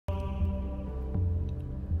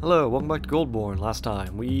Hello, welcome back to Goldborn. Last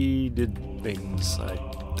time we did things. I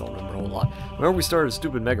don't remember a whole lot. Remember we started a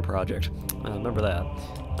stupid mega project. I remember that.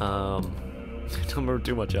 I don't remember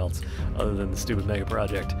too much else other than the stupid mega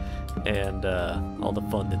project and all the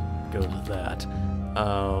fun that goes with that.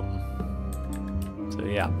 So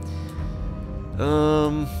yeah.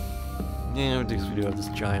 Yeah, because we do have this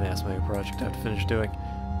giant ass mega project I have to finish doing.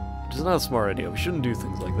 Which is not a smart idea. We shouldn't do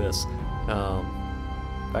things like this.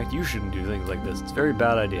 In fact, you shouldn't do things like this. It's a very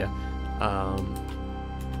bad idea. And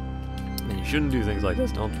you shouldn't do things like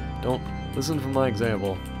this. Don't listen from my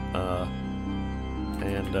example.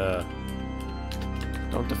 And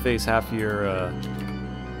don't deface half your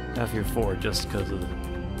fort just because of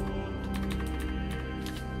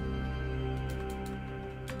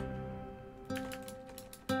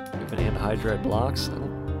If any anhydride blocks, I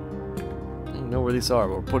don't know where these are,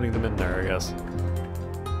 but we're putting them in there, I guess.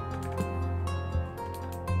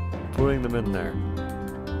 Putting them in there.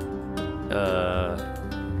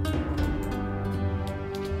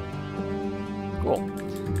 Cool.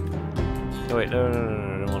 Oh wait, no, I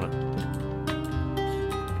don't wanna.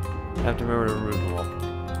 I have to remember to remove them all.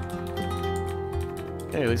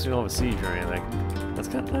 Hey, at least we don't have a siege or anything. That's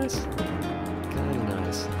kinda nice. Kinda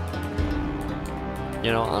nice.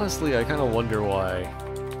 You know, honestly, I kinda wonder why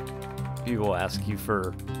people ask you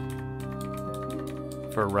for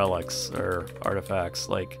relics or artifacts.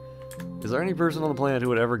 Like, is there any person on the planet who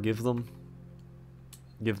would ever give them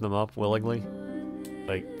up willingly?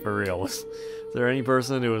 Like, for real. Is there any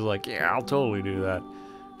person who was like, yeah, I'll totally do that?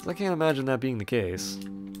 Because I can't imagine that being the case. I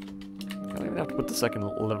don't even have to put the second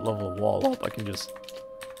level of wall up.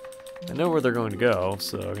 I know where they're going to go,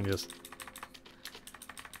 so I can just...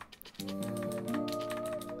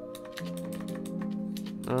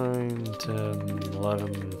 9, 10,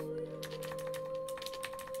 11...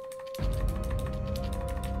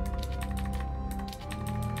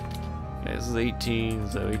 This is 18,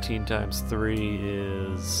 so 18 times 3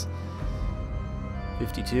 is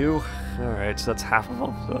 52. Alright, so that's half of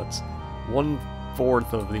them. So that's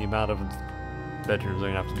 1/4 of the amount of bedrooms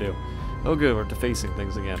I'm going to have to do. Oh good, we're defacing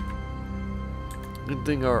things again. Good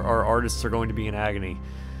thing our artists are going to be in agony.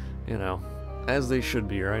 You know, as they should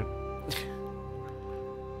be, right?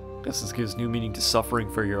 Guess this gives new meaning to suffering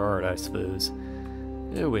for your art, I suppose.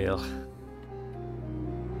 Oh well.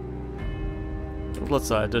 On the flip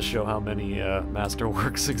side, it does show how many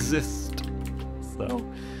masterworks exist. So,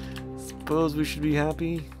 suppose we should be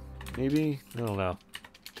happy? Maybe? I don't know.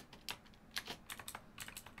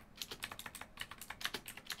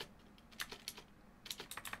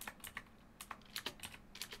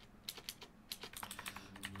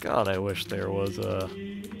 God, I wish there was a...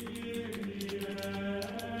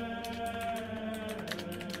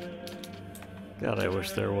 God, I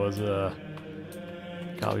wish there was a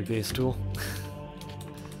copy-paste tool.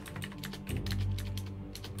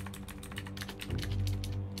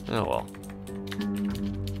 Oh well.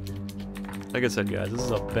 Like I said, guys, this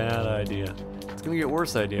is a bad idea. It's gonna get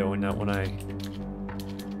worse idea when I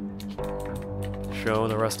show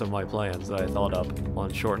the rest of my plans that I thought up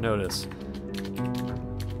on short notice.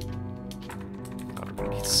 God, we're gonna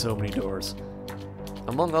need so many doors.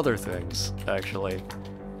 Among other things, actually.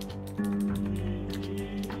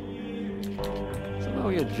 Somehow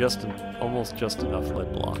we had almost just enough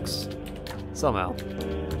lead blocks. Somehow.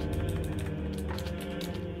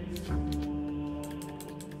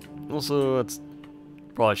 Also, that's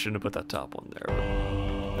probably shouldn't have put that top one there,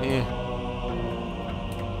 but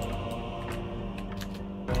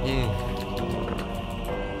yeah,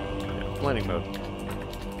 planning mode.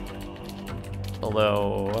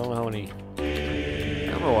 Although I don't know how many. I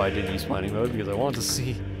don't know why I didn't use planning mode, because I wanted to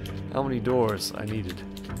see how many doors I needed.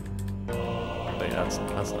 But yeah, that's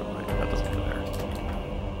not right. That doesn't go there.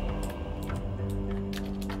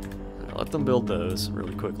 Let them build those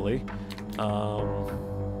really quickly.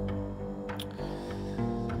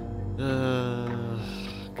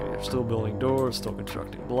 Okay, we're still building doors, still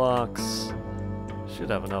constructing blocks. Should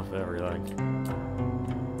have enough of everything.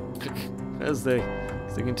 as they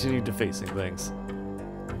continue defacing things.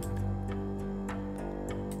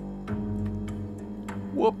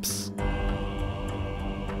 Whoops.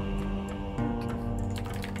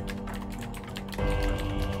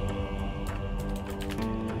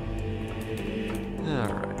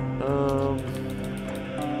 Alright,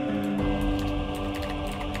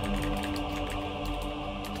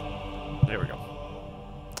 there we go.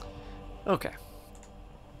 Okay.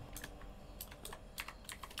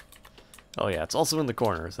 Oh yeah, it's also in the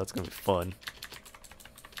corner, so that's gonna be fun.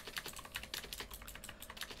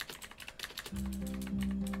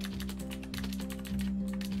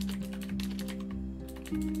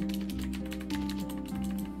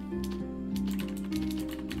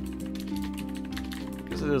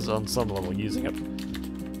 guess it is on some level using up.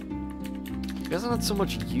 I guess I'm not so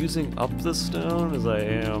much using up the stone as I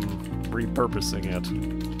am repurposing it.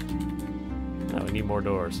 Now we need more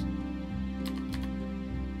doors.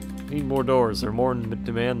 Need more doors. They're more in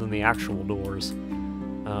demand than the actual doors.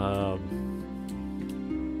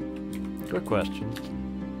 Good question.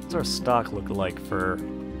 What's our stock look like for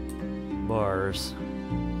bars?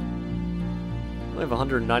 I have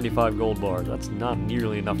 195 gold bars. That's not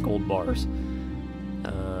nearly enough gold bars.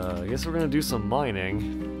 I guess we're gonna do some mining.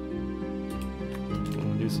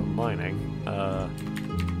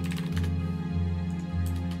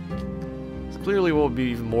 So clearly what would be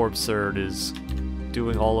even more absurd is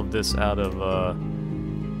doing all of this out of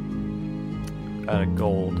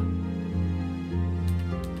gold.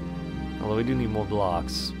 Although we do need more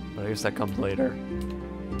blocks, but I guess that comes later.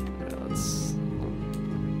 Yeah, let's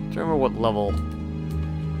remember what level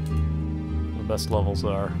the best levels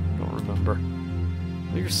are. Don't remember.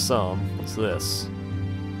 Here's some. What's this?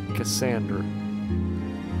 Cassandra.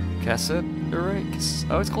 Cassidorite?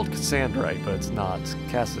 Oh, it's called Cassandrite, but it's not. It's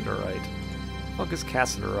Cassidorite. What the fuck is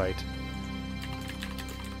Cassidorite?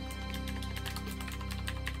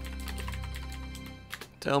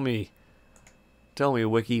 Tell me,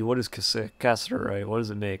 Wiki, what is Cassidorite? What does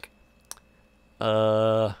it make?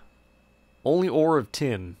 Only ore of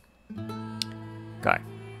tin. Okay.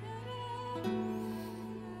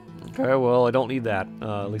 Okay, well, I don't need that.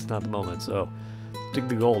 At least not at the moment, so let's dig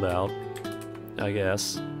the gold out, I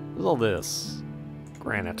guess. What's all this?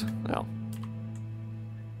 Granite. Oh.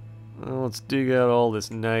 Well, let's dig out all this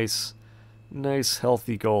nice,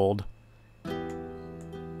 healthy gold.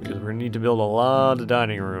 Because we're gonna need to build a lot of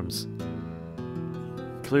dining rooms.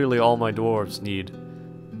 Clearly all my dwarves need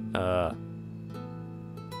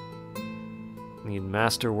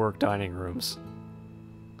masterwork dining rooms.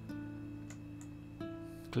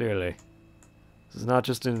 Clearly. This is not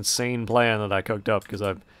just an insane plan that I cooked up because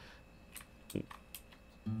I've...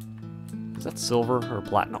 Is that silver or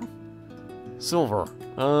platinum? Silver.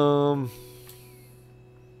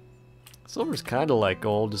 Silver's kinda like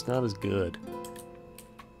gold, just not as good.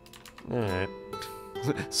 Alright.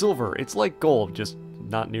 Silver, it's like gold, just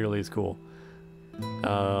not nearly as cool.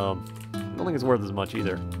 I don't think it's worth as much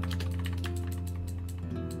either.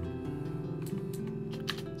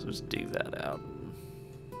 So just dig that out.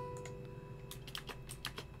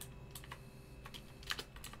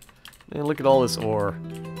 Man, look at all this ore.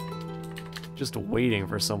 Just waiting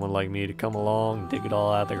for someone like me to come along and dig it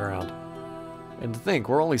all out of the ground. And to think,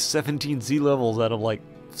 we're only 17 Z levels out of like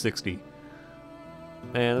 60.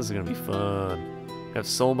 Man, this is gonna be fun. I have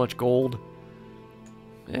so much gold.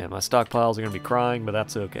 And my stockpiles are gonna be crying, but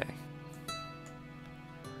that's okay.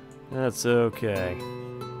 That's okay.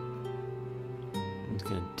 I'm just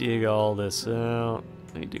gonna dig all this out.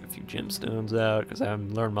 I need to dig a few gemstones out, because I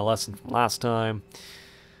haven't learned my lesson from last time.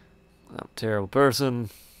 I'm a terrible person.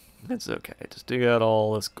 It's okay. Just dig out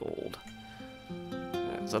all this gold.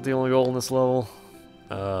 Right, is that the only gold in this level?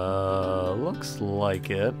 Looks like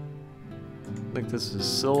it. I think this is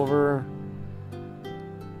silver.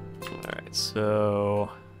 Alright, so...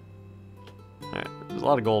 Alright, there's a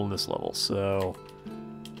lot of gold in this level, so...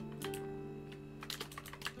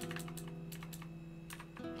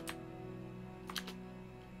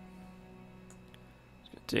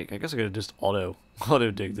 I guess I could just auto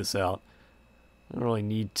dig this out. I don't really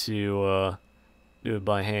need to do it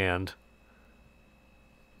by hand.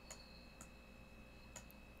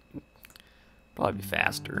 Probably be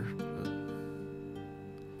faster.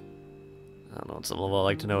 I don't know, at some level I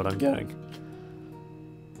like to know what I'm getting.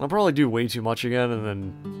 I'll probably do way too much again and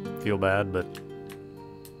then feel bad, but...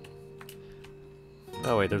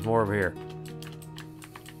 Oh wait, there's more over here.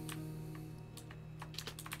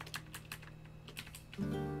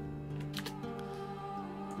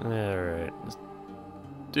 Alright, let's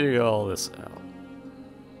dig all this out.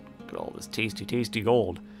 Look at all this tasty, tasty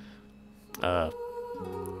gold.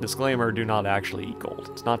 Disclaimer, do not actually eat gold.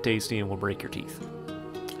 It's not tasty and will break your teeth.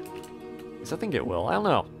 I think it will. I don't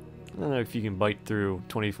know. I don't know if you can bite through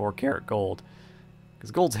 24 karat gold.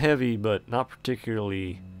 Because gold's heavy, but not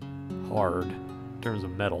particularly hard in terms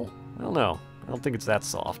of metal. I don't know. I don't think it's that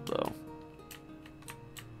soft, though.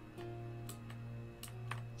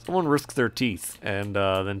 Someone risk their teeth and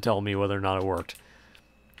then tell me whether or not it worked.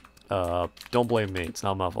 Don't blame me. It's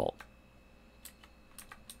not my fault.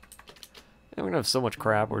 And we're gonna have so much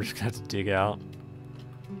crap we're just gonna have to dig out.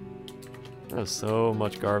 There's so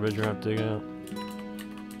much garbage we're gonna have to dig out.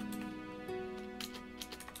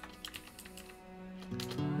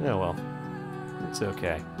 Yeah, well. It's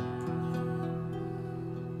okay.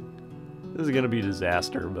 This is gonna be a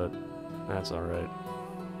disaster, but that's alright.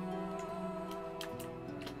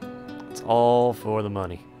 It's all for the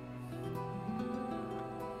money.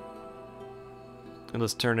 And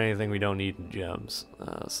let's turn anything we don't need into gems.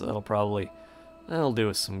 So that'll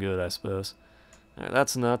do us some good, I suppose. Alright,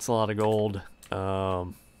 that's nuts, a lot of gold.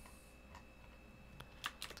 Down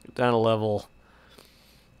a level.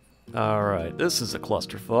 Alright, this is a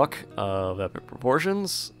clusterfuck of epic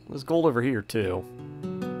proportions. There's gold over here, too.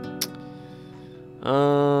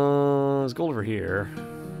 There's gold over here.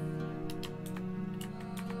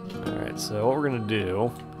 Alright, so what we're gonna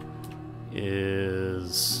do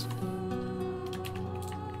is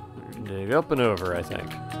dig up and over, I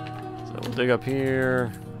think. So we'll dig up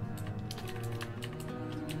here.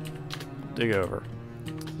 Dig over.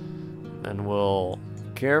 And we'll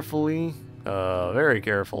carefully, very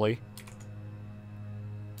carefully,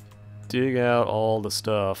 dig out all the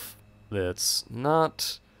stuff that's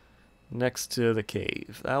not next to the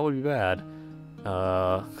cave. That would be bad.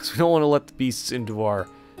 Because we don't want to let the beasts into our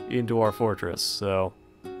fortress, so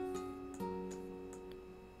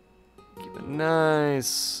keep a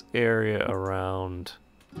nice area around.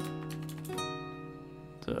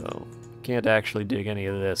 So can't actually dig any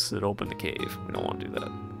of this that open the cave. We don't want to do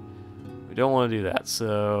that. We don't want to do that.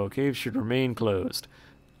 So cave should remain closed.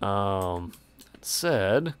 That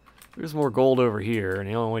said, there's more gold over here, and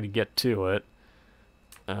the only way to get to it,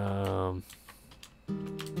 I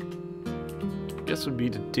guess would be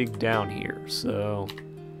to dig down here. So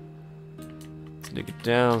let's dig it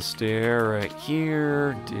downstairs right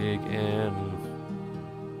here. Dig in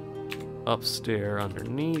upstairs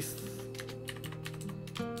underneath.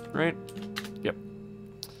 Right? Yep.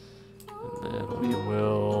 And then we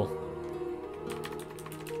will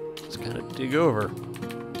just kind of dig over.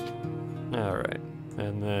 Alright.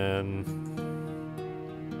 And then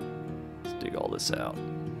let's dig all this out.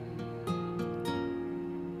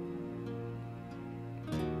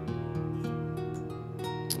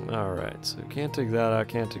 Alright, so can't take that out,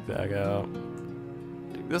 can't take that out.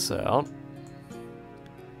 Dig this out.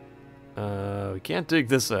 We can't dig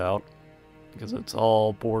this out because it's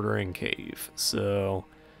all bordering cave. So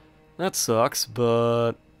that sucks,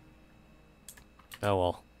 but oh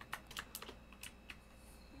well.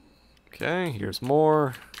 Okay, here's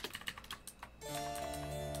more.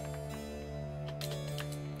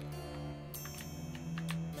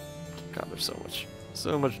 God, there's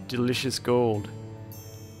so much delicious gold.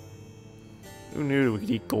 Who knew we could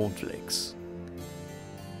eat gold flakes?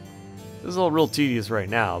 This is all real tedious right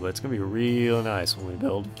now, but it's going to be real nice when we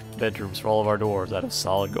build bedrooms for all of our dwarves out of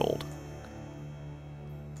solid gold.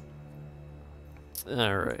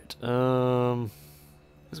 Alright, I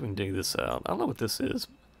guess we can dig this out. I don't know what this is.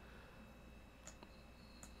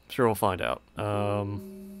 Sure, we'll find out. Welcome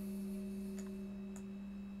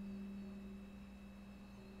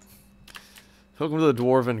to the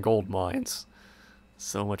Dwarven gold mines.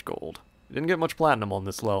 So much gold. We didn't get much platinum on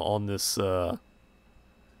this on this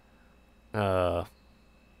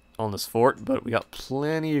fort, but we got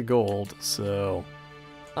plenty of gold, so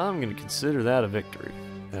I'm gonna consider that a victory.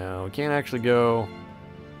 Now we can't actually go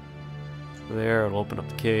there. It'll open up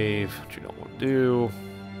the cave, which we don't want to do.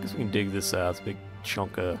 I guess we can dig this out. It's a big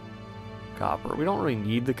chunk of copper. We don't really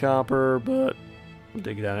need the copper, but we'll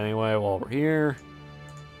dig it out anyway while we're here.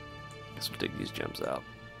 I guess we'll dig these gems out.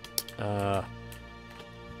 I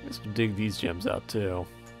guess we'll dig these gems out too.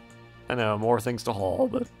 I know, more things to haul,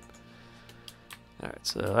 but alright,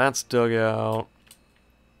 so that's dug out.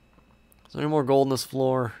 Is there any more gold in this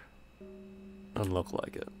floor? Doesn't look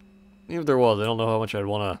like it. Even if there was, I don't know how much I'd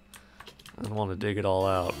want to dig it all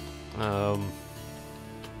out.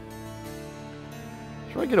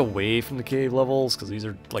 Should I get away from the cave levels? Because these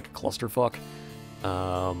are like a clusterfuck.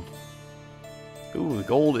 Ooh, the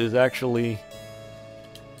gold is actually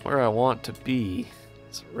where I want to be.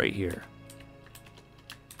 It's right here.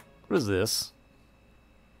 What is this?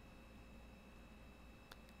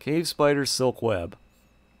 Cave spider silk web.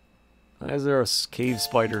 Why is there a cave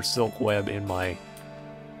spider silk web in my...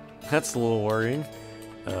 That's a little worrying.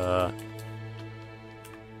 So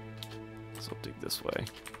dig this way.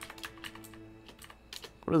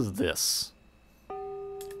 What is this?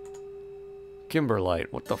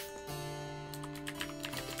 Kimberlite. What the f...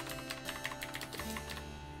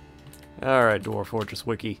 Alright, Dwarf Fortress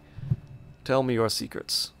Wiki. Tell me your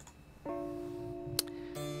secrets.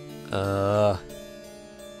 It's a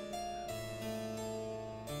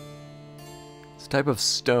type of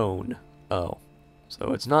stone. Oh.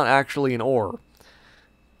 So it's not actually an ore.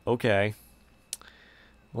 Okay.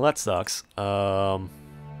 Well, that sucks. What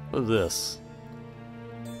is this?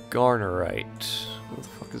 Garnerite. What the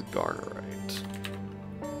fuck is Garnerite?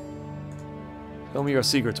 Tell me your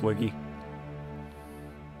secrets, Wiki.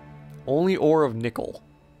 Only ore of nickel.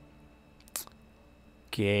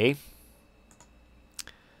 Okay.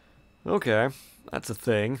 Okay, that's a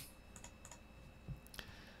thing.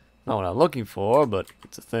 Not what I'm looking for, but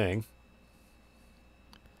it's a thing.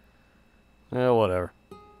 Yeah, whatever.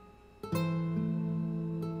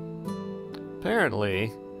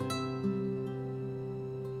 Apparently,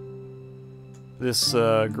 this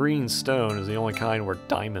green stone is the only kind where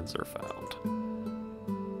diamonds are found.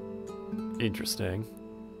 Interesting.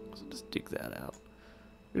 So just dig that out.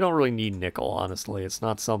 We don't really need nickel, honestly. It's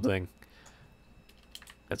not something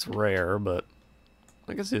that's rare, but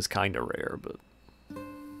I guess it is kind of rare, but I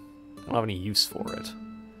don't have any use for it.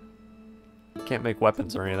 Can't make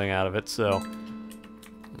weapons or anything out of it, so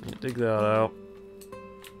dig that out.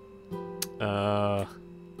 I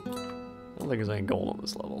don't think there's any gold on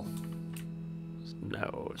this level.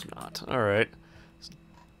 No, it's not. Alright.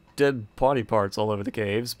 Dead body parts all over the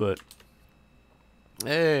caves, but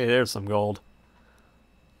hey, there's some gold.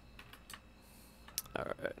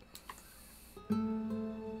 Alright.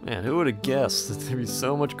 Man, who would have guessed that there'd be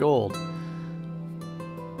so much gold?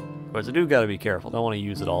 Of course, I do gotta be careful. Don't want to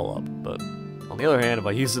use it all up, but on the other hand, if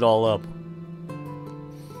I use it all up,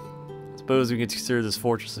 I suppose we can consider this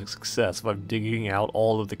fortress a success if I'm digging out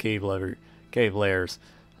all of the cave layers.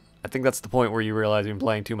 I think that's the point where you realize you've been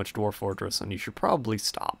playing too much Dwarf Fortress, and you should probably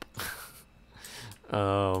stop.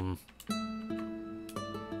 I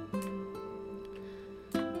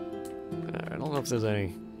don't know if there's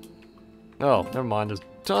any... Oh, never mind. There's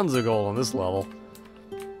tons of gold on this level.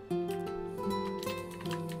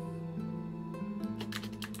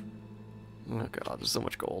 Oh god, there's so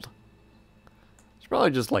much gold. It's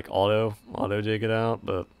probably just like auto dig it out,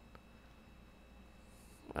 but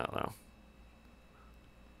I don't know.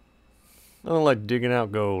 I don't like digging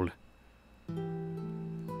out gold.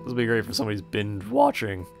 This will be great for somebody who's binge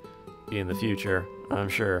watching in the future, I'm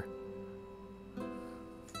sure.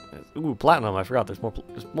 Ooh, platinum, I forgot there's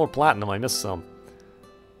more platinum, I missed some.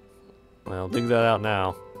 Well, dig that out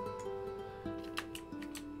now.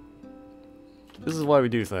 This is why we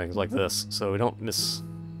do things like this, so we don't miss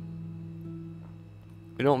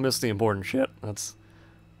the important shit. That's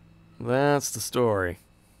the story.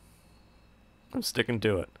 I'm sticking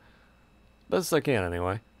to it. Best I can,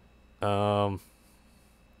 anyway. Yeah,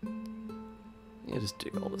 just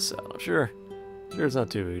dig all this out. I'm sure it's not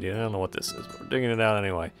too big a deal. I don't know what this is, but we're digging it out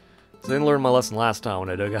anyway. So I didn't learn my lesson last time when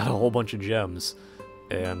I dug out a whole bunch of gems,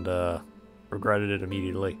 and regretted it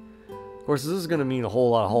immediately. Of course, this is going to mean a whole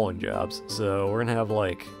lot of hauling jobs, so we're going to have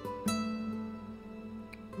like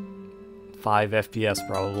 5 FPS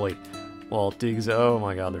probably while it digs. Oh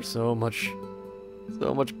my god, there's so much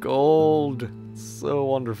gold. It's so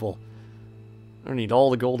wonderful. I don't need all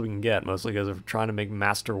the gold we can get, mostly because we're trying to make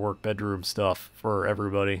masterwork bedroom stuff for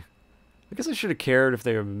everybody. I guess I should have cared if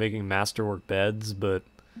they were making masterwork beds, but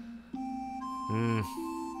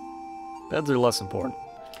beds are less important.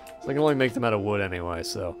 So I can only make them out of wood anyway,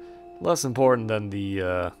 so less important than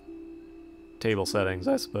the table settings,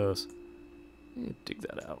 I suppose. Dig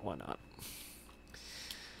that out, why not?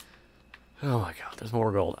 Oh my god, there's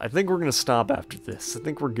more gold. I think we're gonna stop after this. I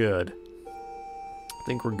think we're good. I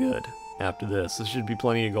think we're good after this. This should be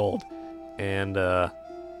plenty of gold. And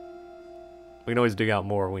we can always dig out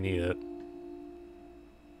more if we need it.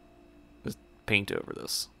 Just paint over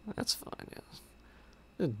this. That's fine, yes.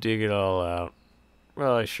 Just dig it all out.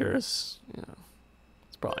 Well, I sure is, you know,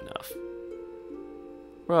 it's probably enough.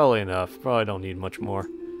 Probably enough. Probably don't need much more.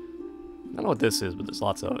 I don't know what this is, but there's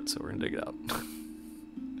lots of it, so we're gonna dig it out.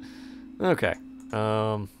 Okay.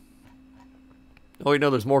 Oh, you know,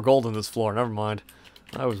 there's more gold in this floor. Never mind.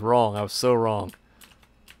 I was wrong. I was so wrong.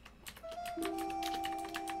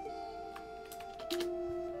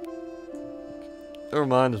 Never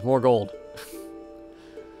mind, there's more gold.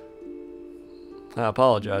 I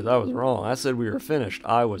apologize. I was wrong. I said we were finished.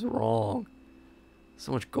 I was wrong.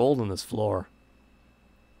 So much gold in this floor.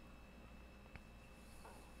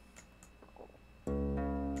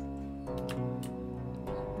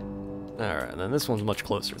 Alright, and then this one's much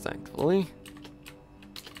closer, thankfully.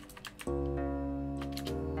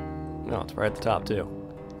 No, it's right at the top, too.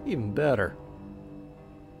 Even better.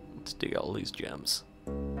 Let's dig out all these gems.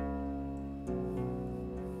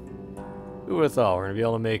 Who would have thought we're going to be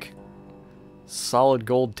able to make solid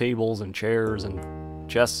gold tables and chairs and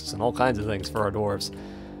chests and all kinds of things for our dwarves.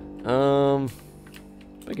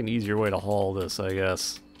 Make an easier way to haul this, I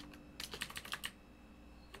guess.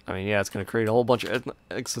 I mean, yeah, it's going to create a whole bunch of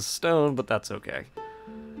excess stone, but that's okay.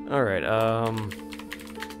 Alright,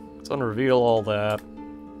 let's unreveal all that.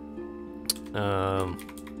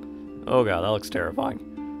 Oh god, that looks terrifying.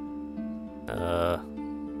 How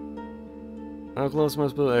close am I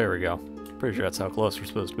supposed to... There we go. Pretty sure that's how close we're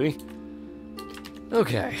supposed to be.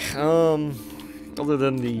 Okay, other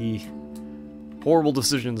than the horrible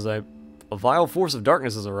decisions, a vile force of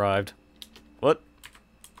darkness has arrived. What?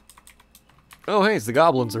 Oh, hey, it's the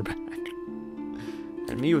goblins are back.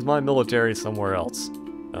 And me with my military somewhere else.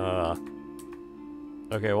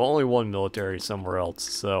 Okay, well, only one military somewhere else,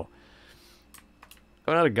 so...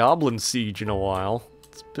 I haven't had a goblin siege in a while.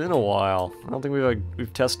 It's been a while. I don't think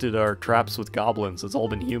we've tested our traps with goblins. It's all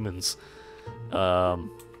been humans.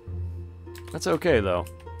 That's okay, though.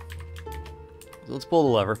 So let's pull the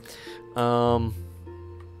lever.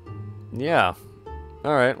 Yeah.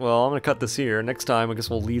 Alright, well, I'm gonna cut this here. Next time, I guess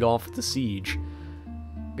we'll lead off with the siege.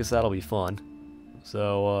 Guess that'll be fun.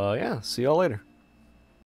 So, yeah, see y'all later.